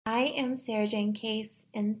I am Sarah Jane Case,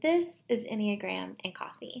 and this is Enneagram and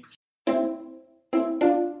Coffee.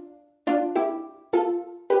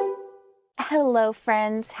 Hello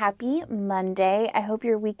friends, happy Monday. I hope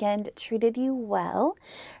your weekend treated you well.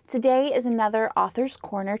 Today is another Author's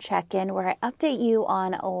Corner check-in where I update you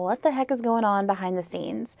on what the heck is going on behind the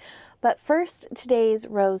scenes. But first, today's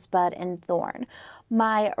Rosebud and Thorn.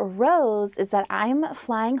 My rose is that I'm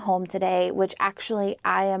flying home today, which actually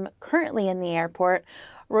I am currently in the airport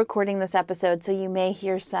recording this episode, so you may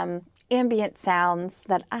hear some ambient sounds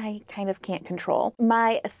that I kind of can't control.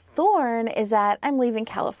 My thorn is that I'm leaving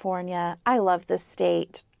California. I love this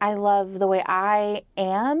state. I love the way I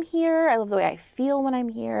am here. I love the way I feel when I'm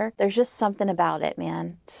here. There's just something about it,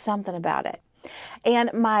 man. Something about it. And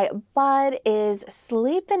my bud is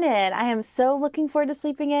sleeping in. I am so looking forward to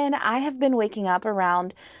sleeping in. I have been waking up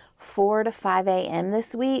around 4 to 5 a.m.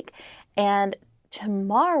 this week, and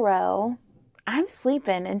tomorrow I'm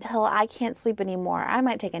sleeping until I can't sleep anymore. I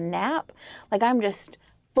might take a nap. Like, I'm just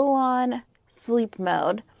full on sleep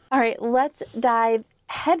mode. All right, let's dive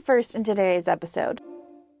headfirst into today's episode.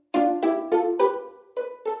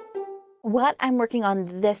 What I'm working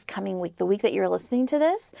on this coming week, the week that you're listening to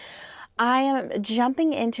this, I am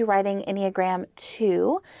jumping into writing Enneagram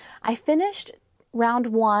 2. I finished round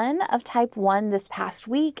 1 of type 1 this past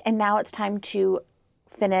week, and now it's time to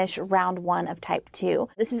finish round 1 of type 2.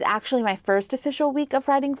 This is actually my first official week of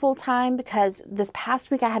writing full time because this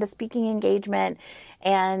past week I had a speaking engagement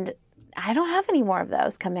and I don't have any more of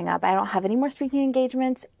those coming up. I don't have any more speaking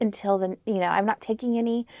engagements until I'm not taking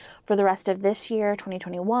any for the rest of this year,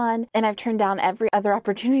 2021. And I've turned down every other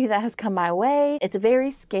opportunity that has come my way. It's a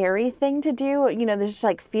very scary thing to do. There's just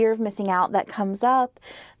like fear of missing out that comes up,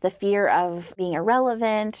 the fear of being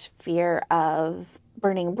irrelevant, fear of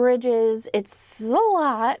burning bridges. It's a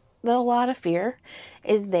lot of fear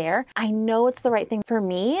is there. I know it's the right thing for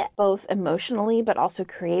me, both emotionally, but also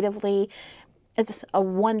creatively. It's a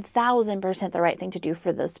 1000% the right thing to do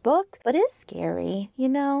for this book, but it's scary,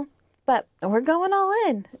 but we're going all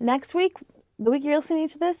in. Next week, the week you're listening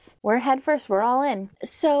to this, we're head first, we're all in.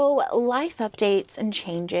 So life updates and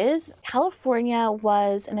changes. California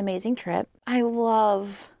was an amazing trip. I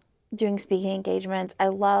love doing speaking engagements. I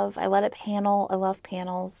led a panel. I love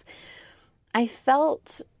panels. I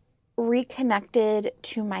felt reconnected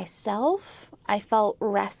to myself. I felt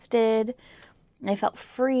rested. I felt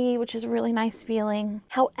free, which is a really nice feeling.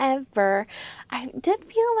 However, I did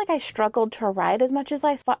feel like I struggled to write as much as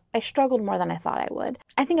I thought. I struggled more than I thought I would.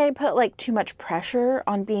 I think I put too much pressure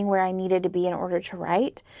on being where I needed to be in order to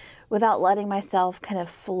write without letting myself kind of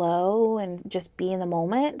flow and just be in the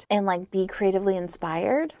moment and be creatively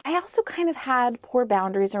inspired. I also kind of had poor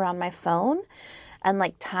boundaries around my phone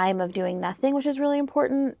and time of doing nothing, which is really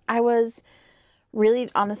important. I was really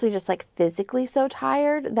honestly just physically so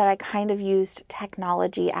tired that I kind of used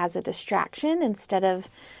technology as a distraction instead of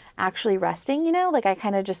actually resting, I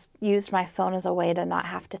kind of just used my phone as a way to not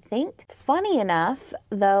have to think. Funny enough,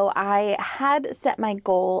 though, I had set my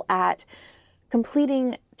goal at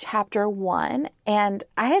completing chapter 1, and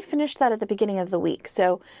I had finished that at the beginning of the week.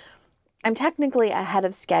 So I'm technically ahead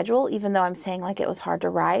of schedule, even though I'm saying it was hard to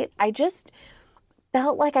write. I just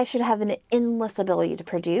felt like I should have an endless ability to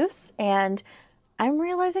produce, and I'm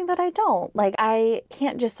realizing that I don't. I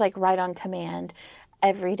can't just write on command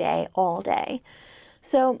every day, all day.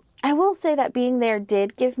 So I will say that being there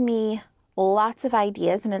did give me lots of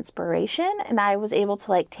ideas and inspiration, and I was able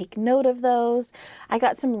to take note of those. I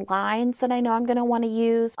got some lines that I know I'm going to want to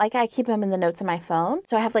use. I keep them in the notes on my phone.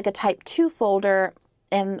 So I have a type 2 folder,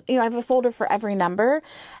 and I have a folder for every number.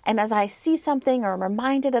 And as I see something or I'm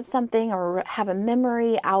reminded of something or have a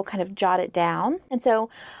memory, I'll kind of jot it down. And so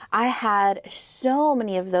I had so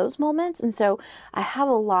many of those moments. And so I have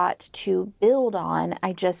a lot to build on.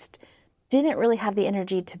 I just didn't really have the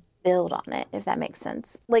energy to build on it, if that makes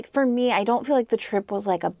sense. For me, I don't feel like the trip was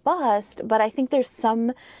a bust, but I think there's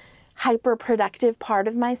some hyper-productive part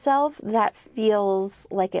of myself that feels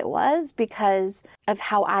like it was because of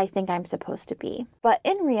how I think I'm supposed to be. But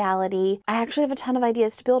in reality, I actually have a ton of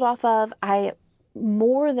ideas to build off of. I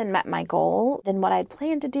more than met my goal than what I'd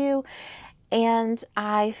planned to do, and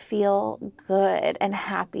I feel good and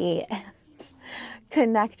happy and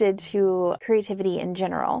connected to creativity in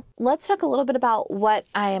general. Let's talk a little bit about what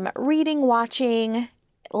I am reading, watching,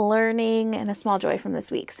 learning, and a small joy from this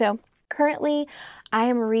week. So currently, I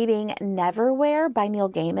am reading Neverwhere by Neil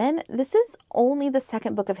Gaiman. This is only the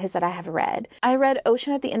second book of his that I have read. I read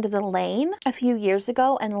Ocean at the End of the Lane a few years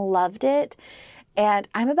ago and loved it. And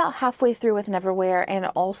I'm about halfway through with Neverwhere and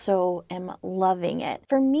also am loving it.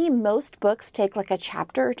 For me, most books take a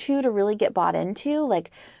chapter or two to really get bought into,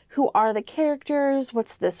 who are the characters?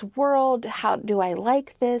 What's this world? How do I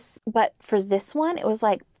like this? But for this one, it was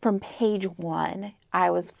like from page one, I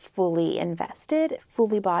was fully invested,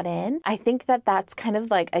 fully bought in. I think that that's kind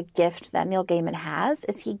of like a gift that Neil Gaiman has,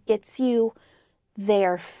 is he gets you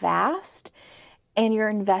there fast and you're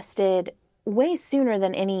invested way sooner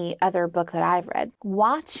than any other book that I've read.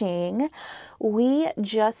 We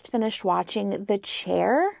just finished watching The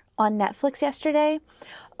Chair on Netflix yesterday.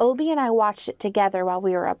 Obi and I watched it together while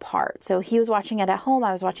we were apart. So he was watching it at home,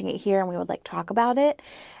 I was watching it here, and we would like talk about it.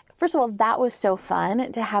 First of all, that was so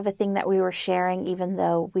fun to have a thing that we were sharing even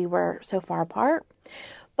though we were so far apart.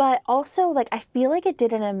 But also, like, I feel like it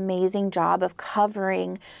did an amazing job of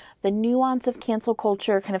covering the nuance of cancel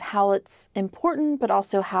culture, kind of how it's important, but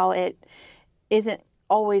also how it isn't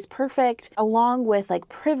always perfect, along with like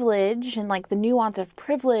privilege and like the nuance of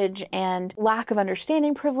privilege and lack of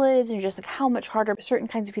understanding privilege and just like how much harder certain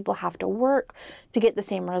kinds of people have to work to get the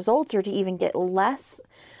same results or to even get less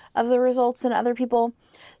of the results than other people.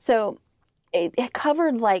 So it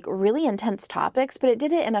covered like really intense topics, but it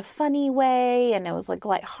did it in a funny way, and it was like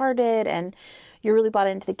lighthearted, and you're really bought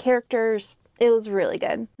into the characters. It was really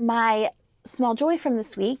good. My small joy from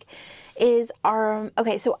this week is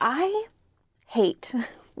so I hate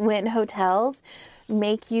when hotels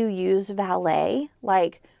make you use valet.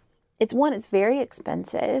 Like, it's very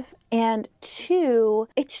expensive, and two,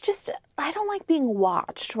 it's just, I don't like being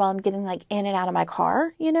watched while I'm getting like in and out of my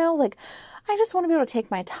car, like I just want to be able to take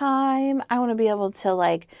my time. I want to be able to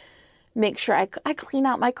like make sure I clean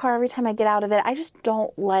out my car every time I get out of it. I just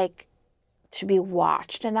don't like to be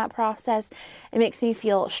watched in that process. It makes me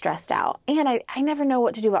feel stressed out, and I never know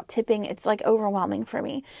what to do about tipping. It's like overwhelming for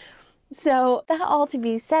me. So that all to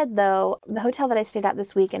be said, though, the hotel that I stayed at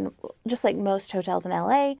this week, and just like most hotels in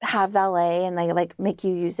LA, have valet and they like make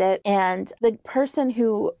you use it. And the person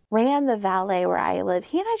who ran the valet where I live,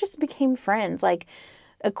 he and I just became friends, like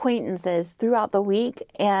acquaintances throughout the week.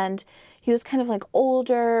 And he was kind of like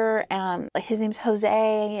older, like his name's Jose,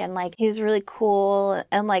 and like he's really cool,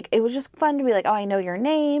 and like it was just fun to be like, oh, I know your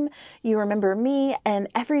name, you remember me. And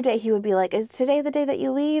every day he would be like, is today the day that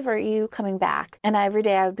you leave, or are you coming back? And every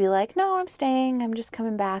day I would be like, no, I'm staying, I'm just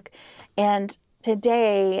coming back. And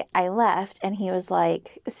today I left, and he was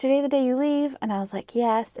like, is today the day you leave? And I was like,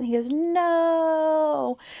 yes. And he goes,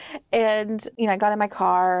 no. And I got in my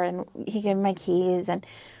car, and he gave me my keys, and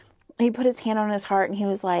he put his hand on his heart, and he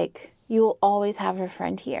was like, you will always have a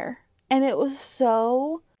friend here. And it was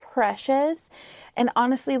so precious. And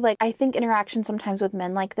honestly, like, I think interaction sometimes with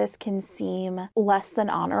men like this can seem less than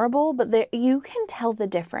honorable, but you can tell the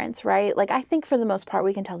difference, right? Like, I think for the most part,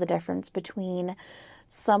 we can tell the difference between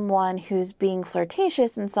someone who's being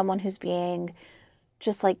flirtatious and someone who's being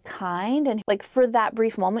just like kind. And like for that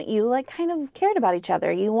brief moment, you like kind of cared about each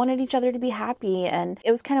other. You wanted each other to be happy. And it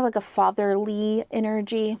was kind of like a fatherly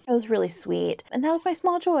energy. It was really sweet. And that was my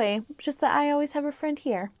small joy, just that I always have a friend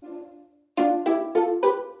here.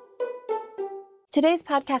 Today's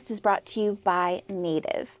podcast is brought to you by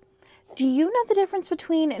Native. Do you know the difference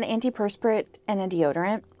between an antiperspirant and a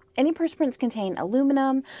deodorant? Antiperspirants contain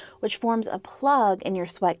aluminum, which forms a plug in your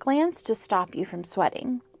sweat glands to stop you from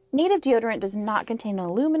sweating. Native deodorant does not contain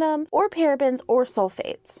aluminum or parabens or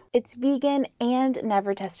sulfates. It's vegan and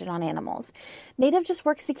never tested on animals. Native just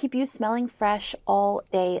works to keep you smelling fresh all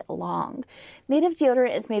day long. Native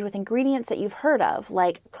deodorant is made with ingredients that you've heard of,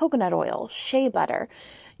 like coconut oil, shea butter.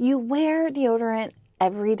 You wear deodorant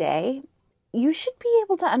every day. You should be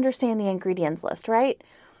able to understand the ingredients list, right?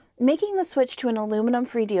 Making the switch to an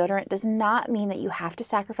aluminum-free deodorant does not mean that you have to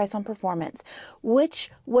sacrifice on performance,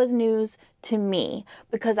 which was news to me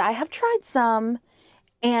because I have tried some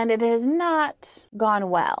and it has not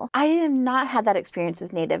gone well. I have not had that experience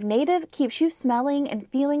with Native. Native keeps you smelling and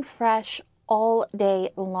feeling fresh all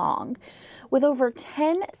day long. With over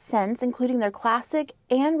 10 scents, including their classic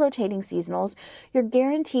and rotating seasonals, you're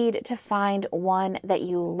guaranteed to find one that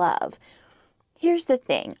you love. Here's the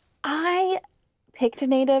thing. I picked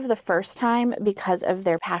Native the first time because of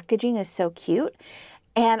their packaging is so cute.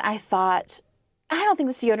 And I thought, I don't think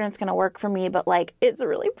this deodorant's going to work for me, but like, it's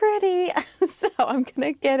really pretty. So I'm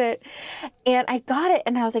going to get it. And I got it.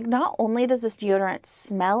 And I was like, not only does this deodorant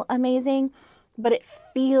smell amazing, but it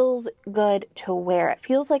feels good to wear. It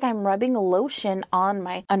feels like I'm rubbing lotion on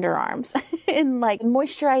my underarms and like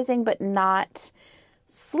moisturizing, but not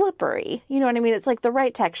slippery. You know what I mean? It's like the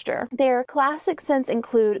right texture. Their classic scents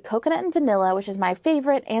include coconut and vanilla, which is my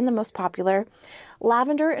favorite and the most popular,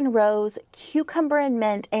 lavender and rose, cucumber and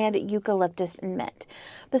mint, and eucalyptus and mint.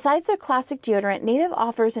 Besides their classic deodorant, Native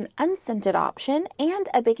offers an unscented option and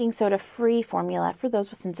a baking soda-free formula for those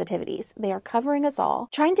with sensitivities. They are covering us all.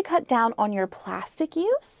 Trying to cut down on your plastic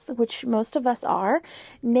use, which most of us are,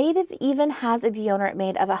 Native even has a deodorant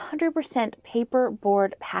made of 100%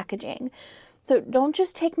 paperboard packaging. So don't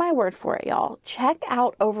just take my word for it, y'all. Check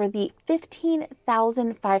out over the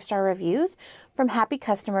 15,000 five-star reviews from happy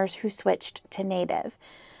customers who switched to Native.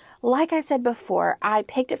 Like I said before, I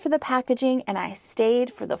picked it for the packaging and I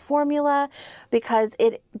stayed for the formula because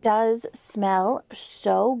it does smell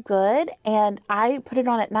so good. And I put it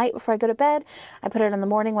on at night before I go to bed. I put it in the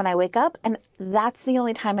morning when I wake up, and that's the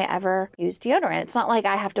only time I ever use deodorant. It's not like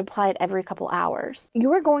I have to apply it every couple hours.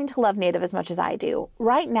 You are going to love Native as much as I do.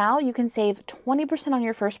 Right now, you can save 20% on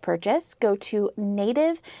your first purchase. Go to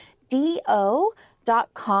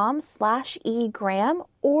nativedeo.com/egram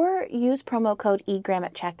or use promo code egram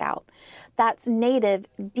at checkout. That's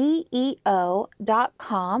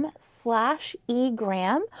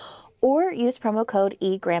nativedeo.com/egram or use promo code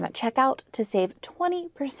egram at checkout to save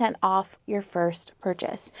 20% off your first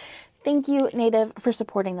purchase. Thank you, Native, for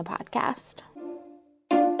supporting the podcast.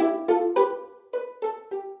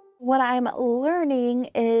 What I'm learning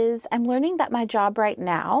that my job right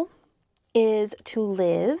now is to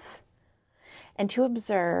live and to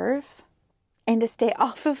observe and to stay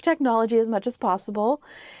off of technology as much as possible.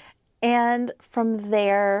 And from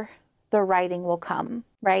there, the writing will come,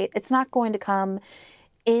 right? It's not going to come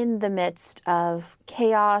in the midst of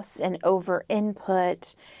chaos and over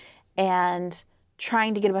input and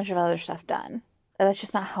trying to get a bunch of other stuff done. That's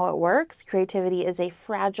just not how it works. Creativity is a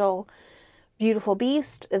fragile, beautiful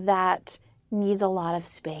beast that needs a lot of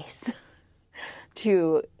space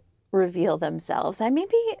to reveal themselves.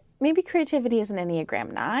 Maybe creativity is an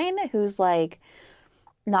Enneagram 9 who's like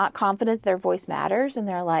not confident their voice matters, and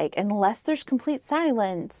they're like, unless there's complete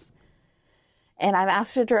silence and I'm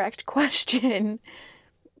asked a direct question,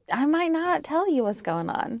 I might not tell you what's going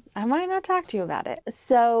on. I might not talk to you about it.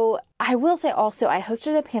 So I will say also, I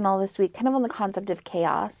hosted a panel this week kind of on the concept of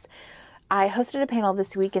chaos. I hosted a panel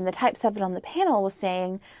this week, and the type 7 on the panel was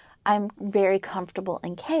saying, I'm very comfortable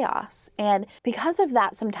in chaos. And because of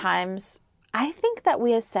that, sometimes I think that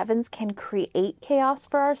we as 7s can create chaos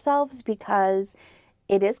for ourselves because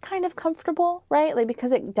it is kind of comfortable, right? Like,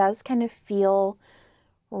 because it does kind of feel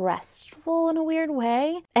restful in a weird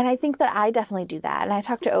way. And I think that I definitely do that. And I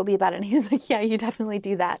talked to Obi about it, and he was like, yeah, you definitely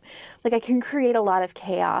do that. Like, I can create a lot of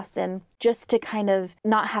chaos and just to kind of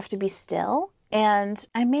not have to be still. And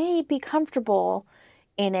I may be comfortable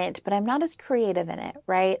in it, but I'm not as creative in it,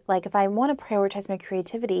 right? Like, if I want to prioritize my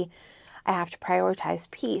creativity, I have to prioritize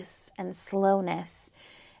peace and slowness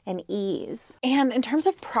and ease. And in terms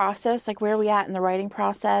of process, like where are we at in the writing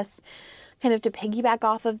process, kind of to piggyback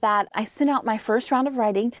off of that, I sent out my first round of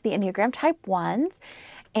writing to the Enneagram Type 1s,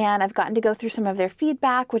 and I've gotten to go through some of their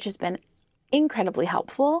feedback, which has been incredibly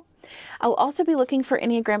helpful. I'll also be looking for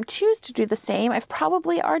Enneagram 2s to do the same. I've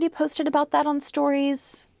probably already posted about that on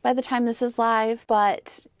stories by the time this is live,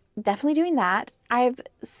 but definitely doing that. I've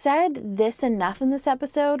said this enough in this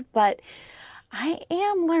episode, but I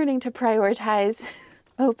am learning to prioritize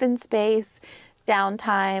open space,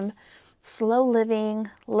 downtime, slow living,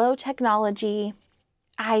 low technology.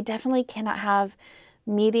 I definitely cannot have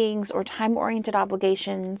meetings or time-oriented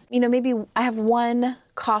obligations. You know, maybe I have one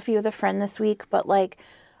coffee with a friend this week, but like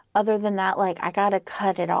other than that, like I gotta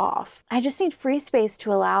cut it off. I just need free space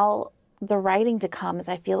to allow the writing to come as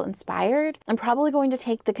I feel inspired. I'm probably going to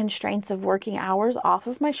take the constraints of working hours off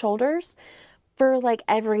of my shoulders for like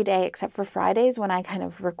every day except for Fridays when I kind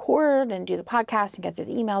of record and do the podcast and get through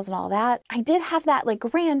the emails and all that. I did have that like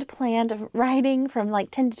grand plan of writing from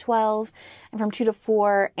like 10 to 12 and from 2 to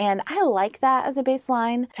 4. And I like that as a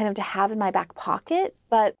baseline kind of to have in my back pocket.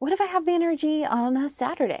 But what if I have the energy on a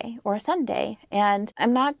Saturday or a Sunday? And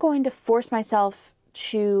I'm not going to force myself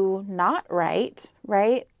to not write,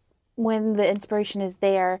 right? When the inspiration is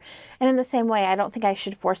there. And in the same way, I don't think I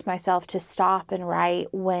should force myself to stop and write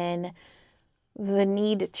when the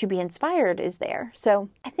need to be inspired is there. So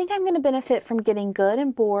I think I'm going to benefit from getting good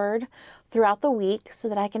and bored throughout the week so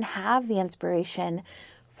that I can have the inspiration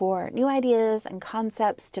for new ideas and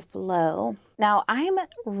concepts to flow. Now, I'm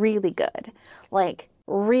really good, like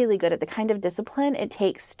really good at the kind of discipline it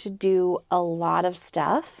takes to do a lot of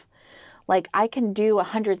stuff. Like I can do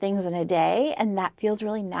 100 things in a day, and that feels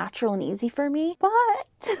really natural and easy for me.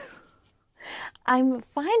 But I'm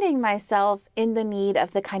finding myself in the need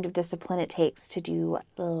of the kind of discipline it takes to do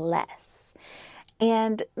less.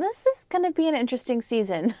 And this is going to be an interesting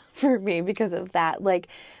season for me because of that. Like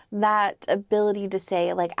that ability to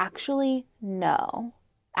say, like, actually, no.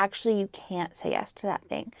 Actually, you can't say yes to that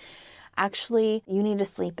thing. Actually, you need to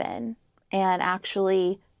sleep in. And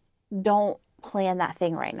actually, don't plan that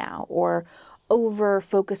thing right now or over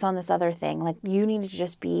focus on this other thing. Like, you need to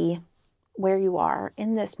just be where you are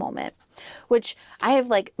in this moment, which I have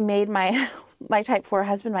like made my my type 4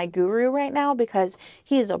 husband my guru right now because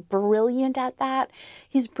he is a brilliant at that.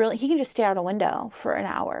 He's brilliant. He can just stare out a window for an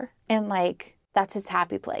hour and like that's his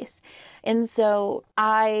happy place. And so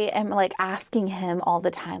I am like asking him all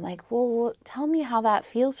the time, like, well, tell me how that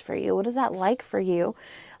feels for you. What is that like for you?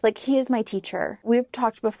 Like, he is my teacher. We've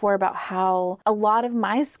talked before about how a lot of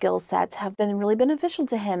my skill sets have been really beneficial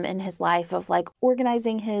to him in his life of like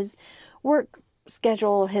organizing his work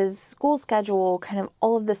schedule, his school schedule, kind of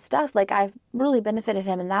all of this stuff. Like, I've really benefited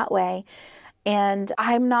him in that way. And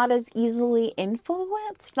I'm not as easily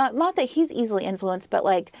influenced. Not that he's easily influenced, but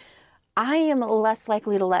like I am less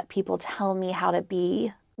likely to let people tell me how to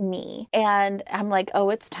be me. And I'm like, oh,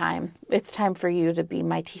 it's time. It's time for you to be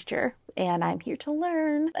my teacher. And I'm here to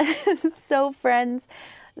learn. So friends,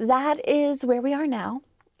 that is where we are now.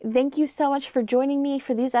 Thank you so much for joining me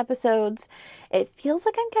for these episodes. It feels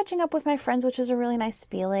like I'm catching up with my friends, which is a really nice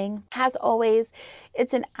feeling. As always,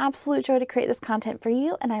 it's an absolute joy to create this content for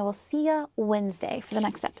you, and I will see you Wednesday for the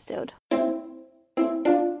next episode.